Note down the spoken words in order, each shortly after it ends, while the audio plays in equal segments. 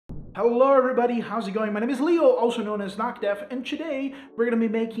Hello everybody, how's it going? My name is Leo, also known as KnockDev, and today we're going to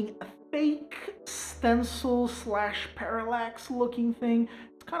be making a fake stencil slash parallax looking thing.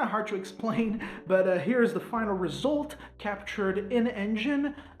 It's kind of hard to explain, but here's the final result captured in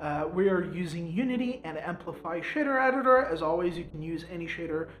Engine. We are using Unity and Amplify Shader Editor. As always, you can use any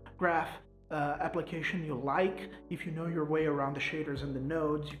shader graph application you like. If you know your way around the shaders and the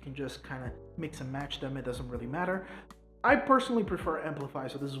nodes, you can just kind of mix and match them. It doesn't really matter. I personally prefer Amplify,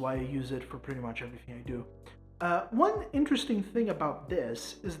 so this is why I use it for pretty much everything I do. One interesting thing about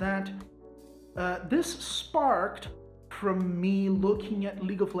this is that this sparked from me looking at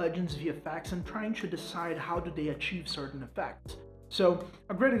League of Legends VFX and trying to decide how do they achieve certain effects. So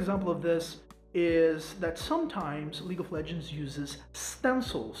a great example of this is that sometimes League of Legends uses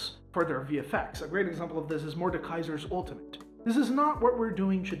stencils for their VFX. A great example of this is Mordekaiser's Ultimate. This is not what we're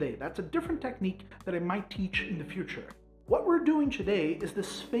doing today. That's a different technique that I might teach in the future. What we're doing today is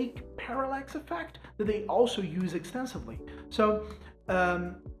this fake parallax effect that they also use extensively. So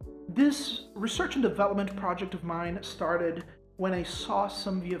this research and development project of mine started when I saw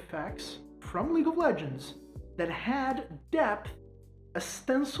some VFX from League of Legends that had depth, a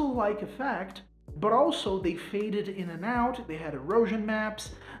stencil-like effect, but also they faded in and out. They had erosion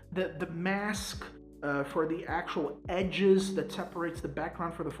maps, the mask for the actual edges that separates the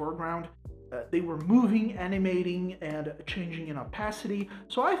background from the foreground. They were moving, animating, and changing in opacity.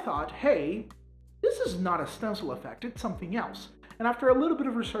 So I thought, hey, this is not a stencil effect, it's something else. And after a little bit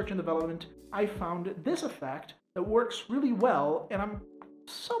of research and development, I found this effect that works really well, and I'm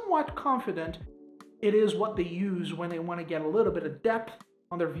somewhat confident it is what they use when they want to get a little bit of depth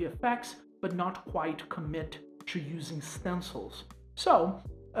on their VFX, but not quite commit to using stencils. So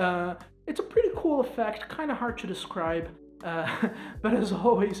it's a pretty cool effect, kind of hard to describe. But as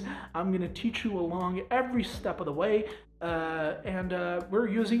always, I'm going to teach you along every step of the way, and we're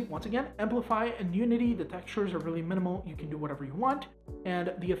using, once again, Amplify and Unity. The textures are really minimal, you can do whatever you want,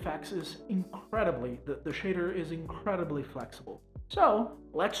 and the effects is incredibly, the shader is incredibly flexible. So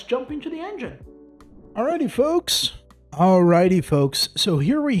let's jump into the engine. Alrighty folks, so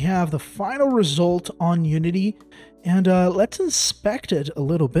here we have the final result on Unity, and let's inspect it a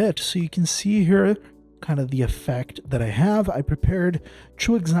little bit so you can see here kind of the effect that I have. I prepared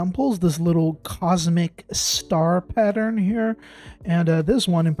two examples, this little cosmic star pattern here, and this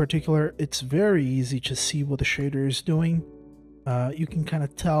one in particular, it's very easy to see what the shader is doing. You can kind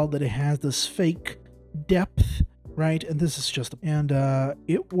of tell that it has this fake depth, right? And this is just, and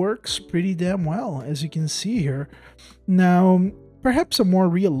it works pretty damn well, as you can see here. Now, perhaps a more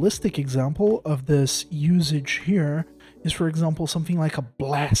realistic example of this usage here is, for example, something like a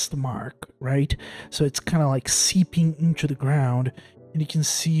blast mark, right? So it's kind of like seeping into the ground, and you can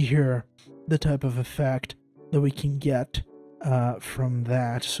see here the type of effect that we can get from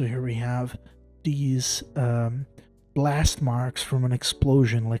that. So here we have these blast marks from an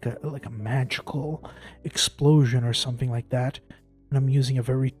explosion, like a magical explosion or something like that. And I'm using a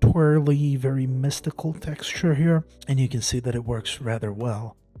very twirly, very mystical texture here, and you can see that it works rather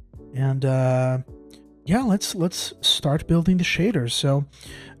well. And yeah, let's start building the shaders. So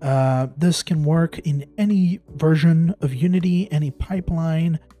this can work in any version of Unity, any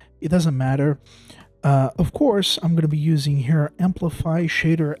pipeline, it doesn't matter. Of course, I'm going to be using here Amplify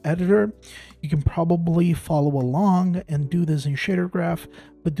Shader Editor. You can probably follow along and do this in Shader Graph,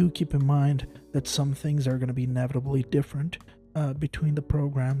 but do keep in mind that some things are going to be inevitably different between the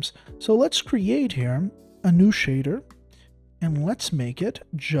programs. So let's create here a new shader, and let's make it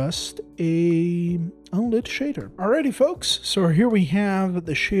just a unlit shader. Alrighty folks, so here we have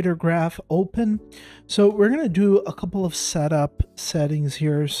the shader graph open. So we're gonna do a couple of setup settings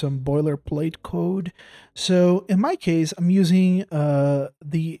here, some boilerplate code. So in my case, I'm using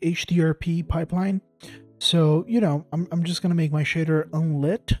the HDRP pipeline. So, you know, I'm just gonna make my shader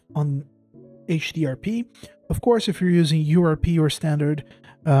unlit on HDRP. Of course, if you're using URP or standard,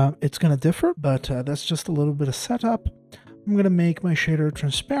 it's gonna differ, but that's just a little bit of setup. I'm going to make my shader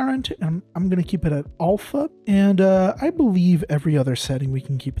transparent, and I'm going to keep it at alpha, and I believe every other setting we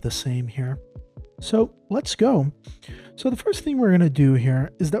can keep the same here. So let's go. So the first thing we're going to do here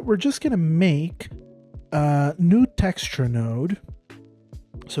is that we're just going to make a new texture node.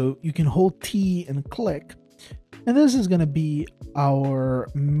 So you can hold T and click, and this is going to be our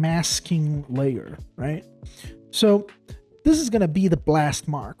masking layer, right? So this is going to be the blast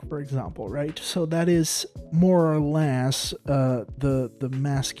mark, for example, right? So that is more or less the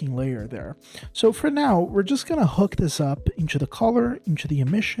masking layer there. So for now, we're just going to hook this up into the color, into the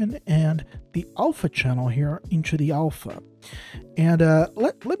emission, and the alpha channel here into the alpha. And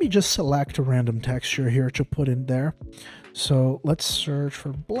let me just select a random texture here to put in there. So let's search for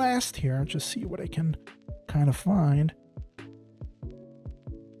blast here, just see what I can kind of find.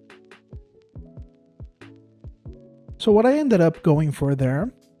 So what I ended up going for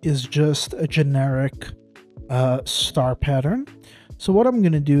there is just a generic star pattern. So what I'm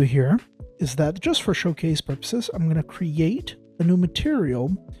going to do here is that just for showcase purposes, I'm going to create a new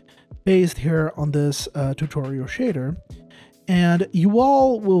material based here on this tutorial shader. And you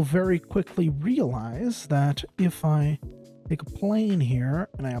all will very quickly realize that if I take a plane here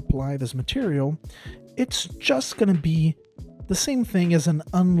and I apply this material, it's just going to be the same thing as an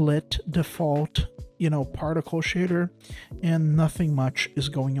unlit default, particle shader, and nothing much is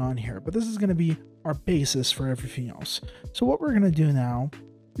going on here. But this is going to be our basis for everything else. So what we're going to do now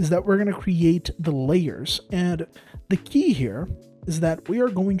is that we're going to create the layers. And the key here is that we are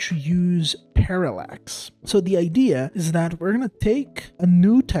going to use parallax. So the idea is that we're going to take a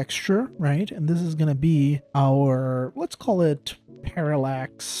new texture, right? And this is going to be our, let's call it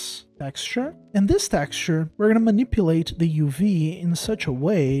parallax texture. And this texture, we're going to manipulate the UV in such a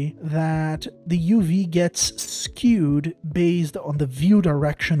way that the UV gets skewed based on the view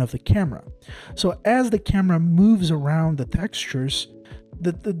direction of the camera. So as the camera moves around the textures,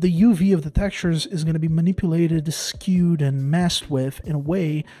 the UV of the textures is going to be manipulated, skewed, and messed with in a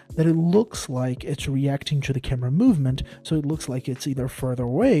way that it looks like it's reacting to the camera movement, so it looks like it's either further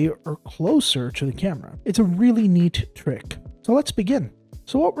away or closer to the camera. It's a really neat trick. So let's begin.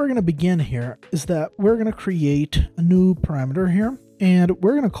 So what we're going to begin here is that we're going to create a new parameter here, and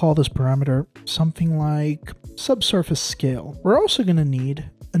we're going to call this parameter something like subsurface scale. We're also going to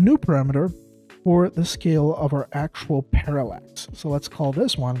need a new parameter for the scale of our actual parallax. So let's call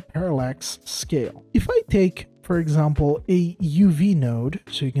this one parallax scale. If I take, for example, a UV node,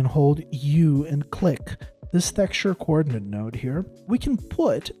 so you can hold U and click this texture coordinate node here, we can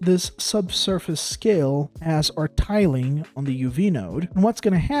put this subsurface scale as our tiling on the UV node. And what's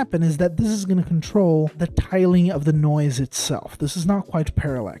going to happen is that this is going to control the tiling of the noise itself. This is not quite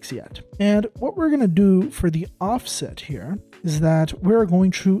parallax yet. And what we're going to do for the offset here is that we're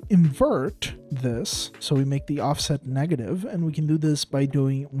going to invert this. So we make the offset negative, and we can do this by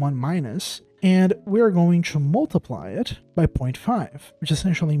doing 1 minus. And we're going to multiply it by 0.5, which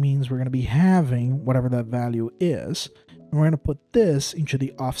essentially means we're going to be having whatever that value is, and we're going to put this into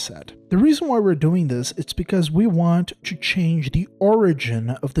the offset. The reason why we're doing this is because we want to change the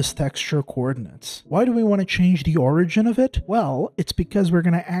origin of this texture coordinates. Why do we want to change the origin of it? Well, it's because we're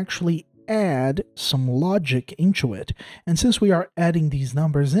going to actually add some logic into it. And since we are adding these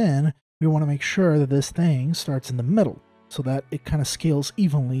numbers in, we want to make sure that this thing starts in the middle, so that it kind of scales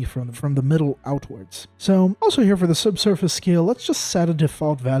evenly from the middle outwards. So also here for the subsurface scale, let's just set a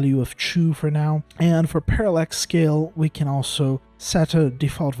default value of 2 for now. And for parallax scale, we can also set a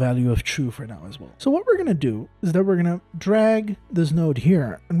default value of 2 for now as well. So what we're going to do is that we're going to drag this node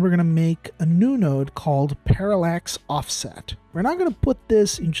here, and we're going to make a new node called parallax offset. We're not going to put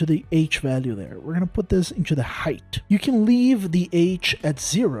this into the H value there. We're going to put this into the height. You can leave the H at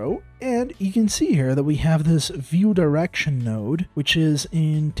 0, and you can see here that we have this view direction node, which is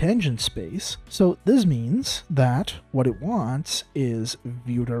in tangent space. So this means that what it wants is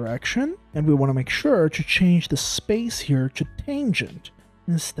view direction, and we want to make sure to change the space here to tangent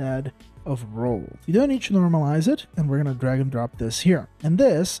instead of roll. You don't need to normalize it, and we're going to drag and drop this here. And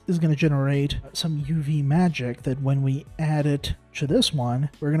this is going to generate some UV magic that when we add it to this one,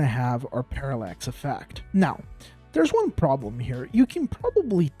 we're going to have our parallax effect. Now, there's one problem here. You can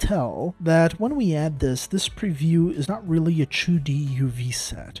probably tell that when we add this preview is not really a 2D UV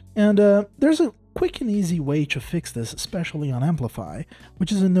set. And there's a quick and easy way to fix this, especially on Amplify,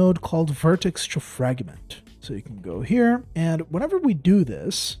 which is a node called vertex to fragment. So you can go here, and whenever we do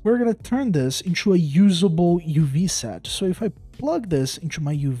this, we're going to turn this into a usable UV set. So if I plug this into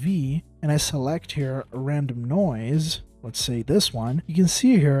my UV and I select here a random noise, let's say this one, you can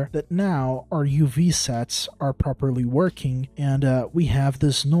see here that now our UV sets are properly working, and we have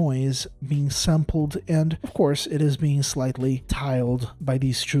this noise being sampled, and of course it is being slightly tiled by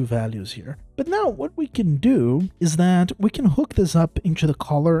these two values here. But now what we can do is that we can hook this up into the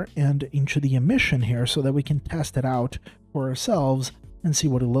color and into the emission here so that we can test it out for ourselves and see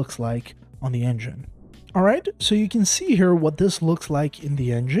what it looks like on the engine. Alright, so you can see here what this looks like in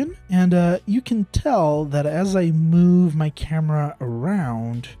the engine, and you can tell that as I move my camera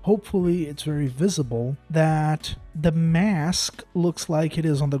around, hopefully it's very visible, that the mask looks like it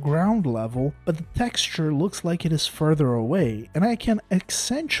is on the ground level, but the texture looks like it is further away. And I can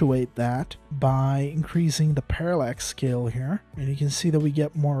accentuate that by increasing the parallax scale here, and you can see that we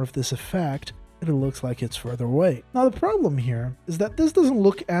get more of this effect it looks like it's further away. Now the problem here is that this doesn't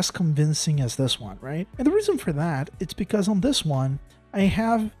look as convincing as this one, right? And the reason for that, it's because on this one, I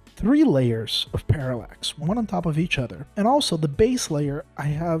have 3 layers of parallax, one on top of each other. And also the base layer, I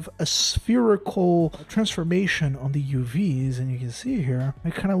have a spherical transformation on the UVs, and you can see here,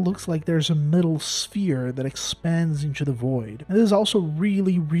 it kind of looks like there's a middle sphere that expands into the void. And this also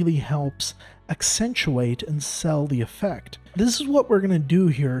really helps accentuate and sell the effect. This is what we're going to do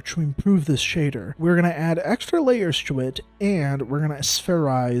here to improve this shader. We're going to add extra layers to it, and we're going to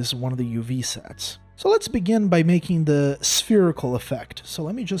spherize one of the UV sets. So let's begin by making the spherical effect. So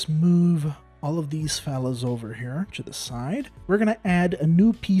let me just move all of these fellas over here to the side. We're going to add a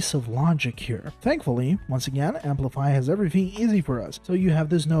new piece of logic here. Thankfully, once again, Amplify has everything easy for us. So you have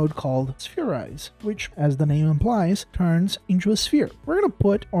this node called Spherize, which, as the name implies, turns into a sphere. We're going to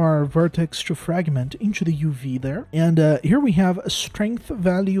put our vertex to fragment into the UV there. And here we have a strength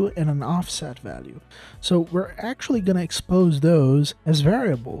value and an offset value. So we're actually going to expose those as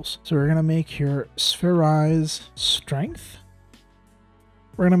variables. So we're going to make here Spherize strength.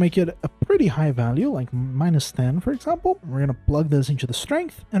 We're going to make it a pretty high value, like -10, for example. We're going to plug this into the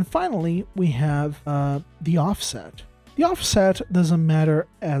strength. And finally, we have the offset. The offset doesn't matter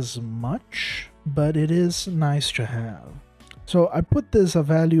as much, but it is nice to have. So I put this a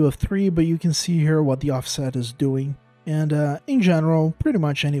value of 3, but you can see here what the offset is doing. And in general, pretty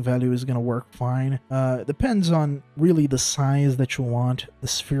much any value is going to work fine. It depends on really the size that you want the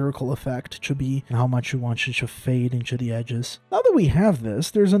spherical effect to be and how much you want it to fade into the edges. Now that we have this,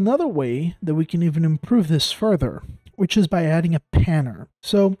 there's another way that we can even improve this further, which is by adding a panner.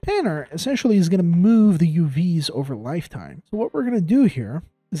 So panner essentially is going to move the UVs over lifetime. So what we're going to do here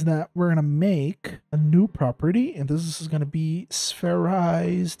is that we're going to make a new property, and this is going to be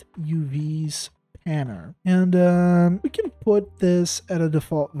spherized UVs panner. And we can put this at a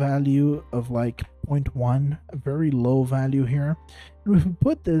default value of like 0.1, a very low value here. And if we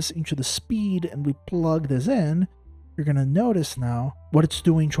put this into the speed and we plug this in, you're going to notice now what it's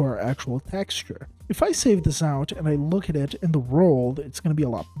doing to our actual texture. If I save this out and I look at it in the world, it's going to be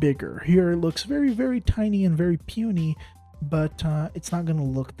a lot bigger. Here it looks very tiny and very puny, but it's not going to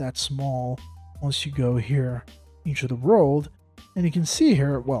look that small once you go here into the world. And you can see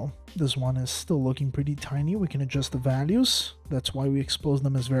here, well, this one is still looking pretty tiny. We can adjust the values. That's why we expose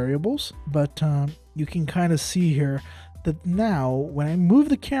them as variables. But you can kind of see here that now when I move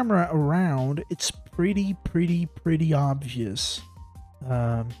the camera around, it's pretty obvious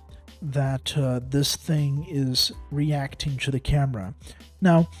that this thing is reacting to the camera.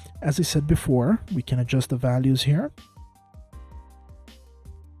 Now, as I said before, we can adjust the values here.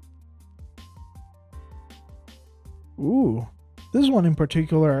 Ooh. This one in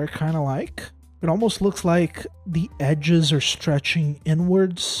particular I kind of like. It almost looks like the edges are stretching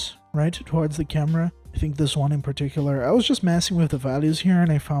inwards, right, towards the camera. I think this one in particular, I was just messing with the values here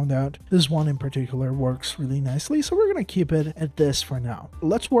and I found out this one in particular works really nicely. So we're going to keep it at this for now.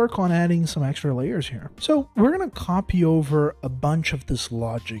 Let's work on adding some extra layers here. So we're going to copy over a bunch of this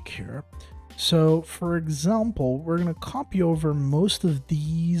logic here. So for example, we're going to copy over most of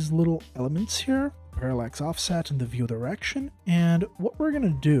these little elements here. Parallax offset and the view direction. And what we're going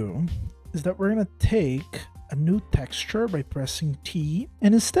to do is that we're going to take a new texture by pressing T,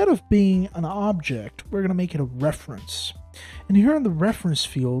 and instead of being an object, we're going to make it a reference. And here in the reference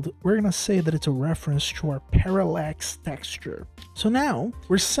field, we're going to say that it's a reference to our parallax texture. So now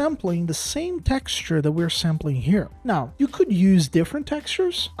we're sampling the same texture that we're sampling here. Now, you could use different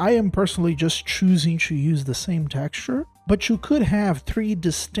textures. I am personally just choosing to use the same texture, but you could have 3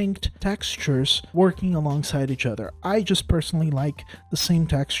 distinct textures working alongside each other. I just personally like the same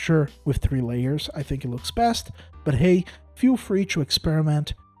texture with 3 layers. I think it looks best, but hey, feel free to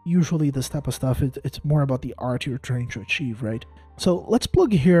experiment. Usually this type of stuff, it's more about the art you're trying to achieve, right? So let's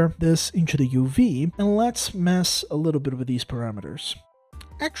plug here this into the UV and let's mess a little bit with these parameters.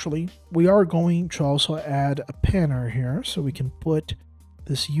 Actually, we are going to also add a panner here, so we can put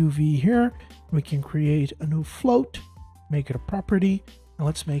this UV here. We can create a new float, make it a property, and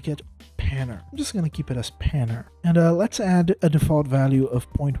let's make it panner. I'm just going to keep it as panner. And let's add a default value of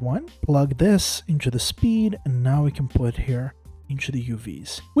 0.1, plug this into the speed, and now we can put here into the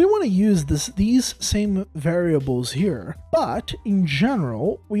UVs. We want to use these same variables here, but in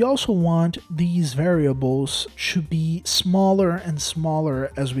general, we also want these variables to be smaller and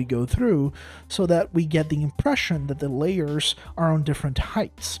smaller as we go through so that we get the impression that the layers are on different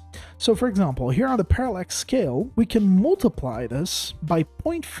heights. So for example, here on the parallax scale, we can multiply this by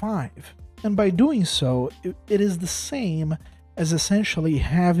 0.5. And by doing so, it is the same as essentially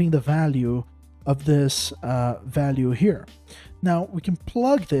having the value of this value here. Now we can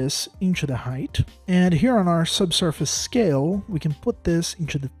plug this into the height, and here on our subsurface scale, we can put this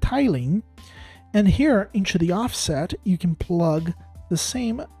into the tiling, and here into the offset, you can plug the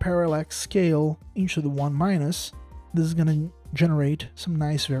same parallax scale into the 1-. This is going to generate some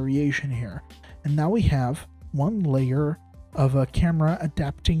nice variation here. And now we have one layer of a camera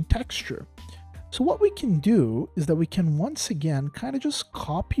adapting texture. So what we can do is that we can once again kind of just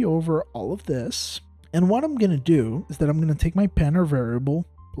copy over all of this. And what I'm going to do is that I'm going to take my pen or variable,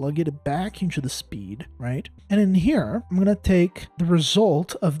 plug it back into the speed, right? And in here, I'm going to take the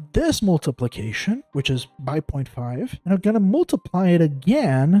result of this multiplication, which is by 0.5, and I'm going to multiply it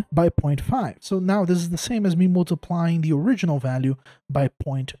again by 0.5. So now this is the same as me multiplying the original value by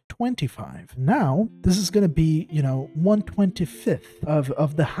 0.25. Now, this is going to be, 1/25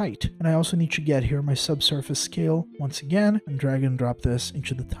 of the height. And I also need to get here my subsurface scale once again and drag and drop this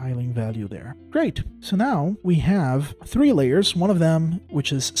into the tiling value there. Great. So now we have 3 layers, one of them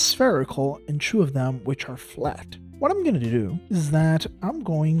which is spherical and 2 of them which are flat. What I'm going to do is that I'm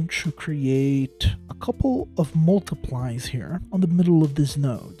going to create a couple of multiplies here on the middle of these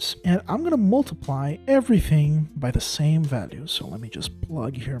nodes. And I'm going to multiply everything by the same value. So let me just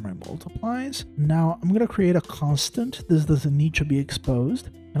plug here my multiplies. Now I'm going to create a constant. This doesn't need to be exposed.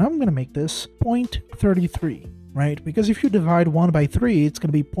 And I'm going to make this 0.33. Right? Because if you divide 1 by 3, it's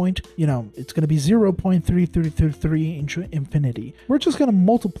going to be it's going to be 0.3333 into infinity. We're just going to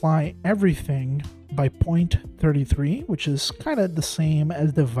multiply everything by 0.33, which is kind of the same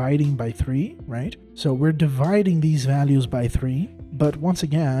as dividing by 3, right? So we're dividing these values by 3, but once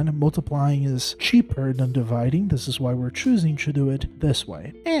again, multiplying is cheaper than dividing. This is why we're choosing to do it this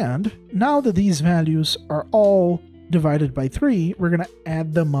way. And now that these values are all divided by 3, we're going to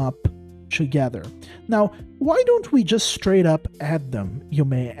add them up together. Now, why don't we just straight up add them, you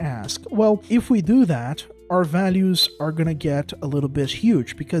may ask? Well, if we do that, our values are going to get a little bit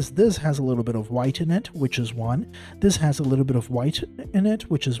huge because this has a little bit of white in it, which is 1. This has a little bit of white in it,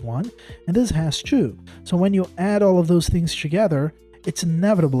 which is 1. And this has 2. So when you add all of those things together, it's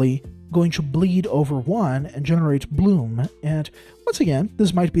inevitably going to bleed over 1 and generate bloom. And once again,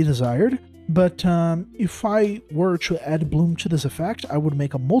 this might be desired, but if I were to add bloom to this effect, I would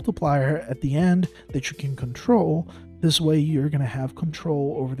make a multiplier at the end that you can control. This way you're going to have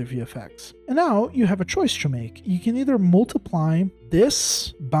control over the VFX. And now you have a choice to make. You can either multiply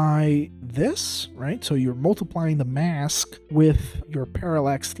this by this, right? So you're multiplying the mask with your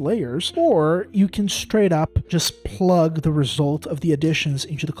parallax layers, or you can straight up just plug the result of the additions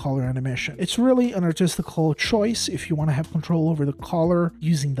into the color animation. It's really an artistical choice if you want to have control over the color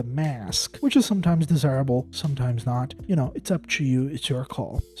using the mask, which is sometimes desirable, sometimes not. It's up to you, it's your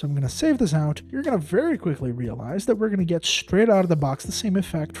call. So I'm going to save this out. You're going to very quickly realize that we're going to get straight out of the box the same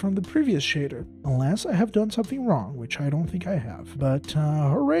effect from the previous shader, unless I have done something wrong, which I don't think I have. But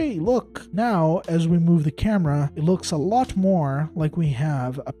hooray, look! Now, as we move the camera, it looks a lot more like we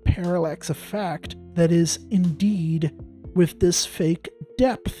have a parallax effect that is indeed with this fake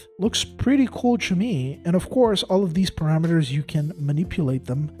depth. Looks pretty cool to me. And of course, all of these parameters, you can manipulate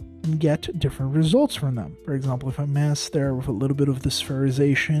them and get different results from them. For example, if I mess there with a little bit of the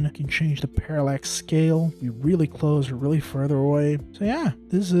spherization, I can change the parallax scale, be really close or really further away. So yeah,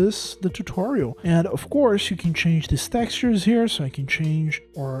 this is the tutorial. And of course, you can change these textures here. So I can change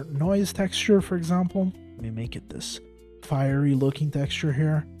our noise texture, for example. Let me make it this fiery looking texture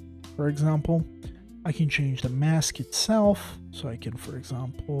here, for example. I can change the mask itself. So I can, for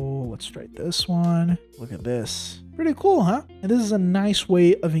example, let's try this one. Look at this. Pretty cool, huh? And this is a nice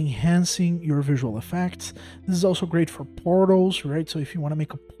way of enhancing your visual effects. This is also great for portals, right? So if you want to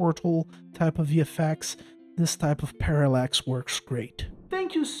make a portal type of VFX, this type of parallax works great.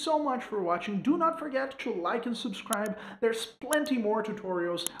 Thank you so much for watching. Do not forget to like and subscribe. There's plenty more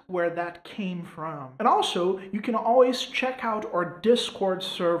tutorials where that came from. And also, you can always check out our Discord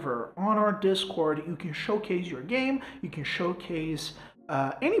server. On our Discord, you can showcase your game, you can showcase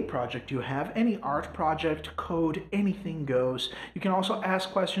any project you have, any art project, code, anything goes. You can also ask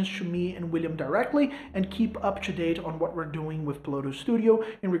questions to me and William directly and keep up to date on what we're doing with Piloto Studio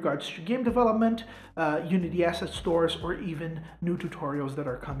in regards to game development, Unity asset stores, or even new tutorials that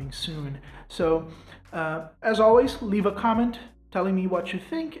are coming soon. So, as always, leave a comment telling me what you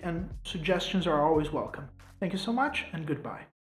think, and suggestions are always welcome. Thank you so much, and goodbye.